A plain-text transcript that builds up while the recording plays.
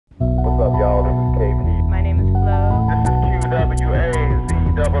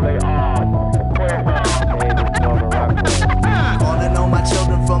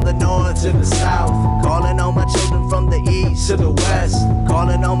to the south. Calling all my children from the east to the west.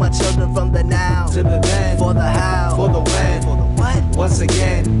 Calling all my children from the now to the then. For the how, for the when, for the what. Once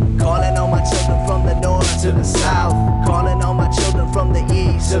again, calling all my children from the north to the south. Calling all my children from the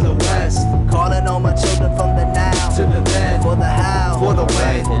east to the west. Calling all my children from the now to the then. For the how, for the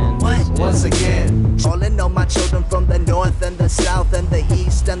when, for the what. Once again, calling all my children from the north and the south and the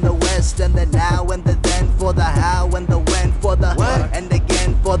east and the west and the now and the then. For the how and the when, for the what. And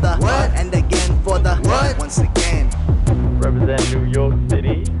again for the what. And again for the what. Once again. Represent New York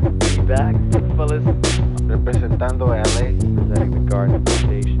City. Be back, fellas. Representando LA. Representing the Garden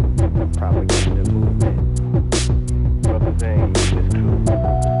Station propaganda movement. Representing this crew.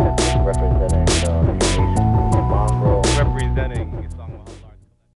 Representing the nation. Monroe. Representing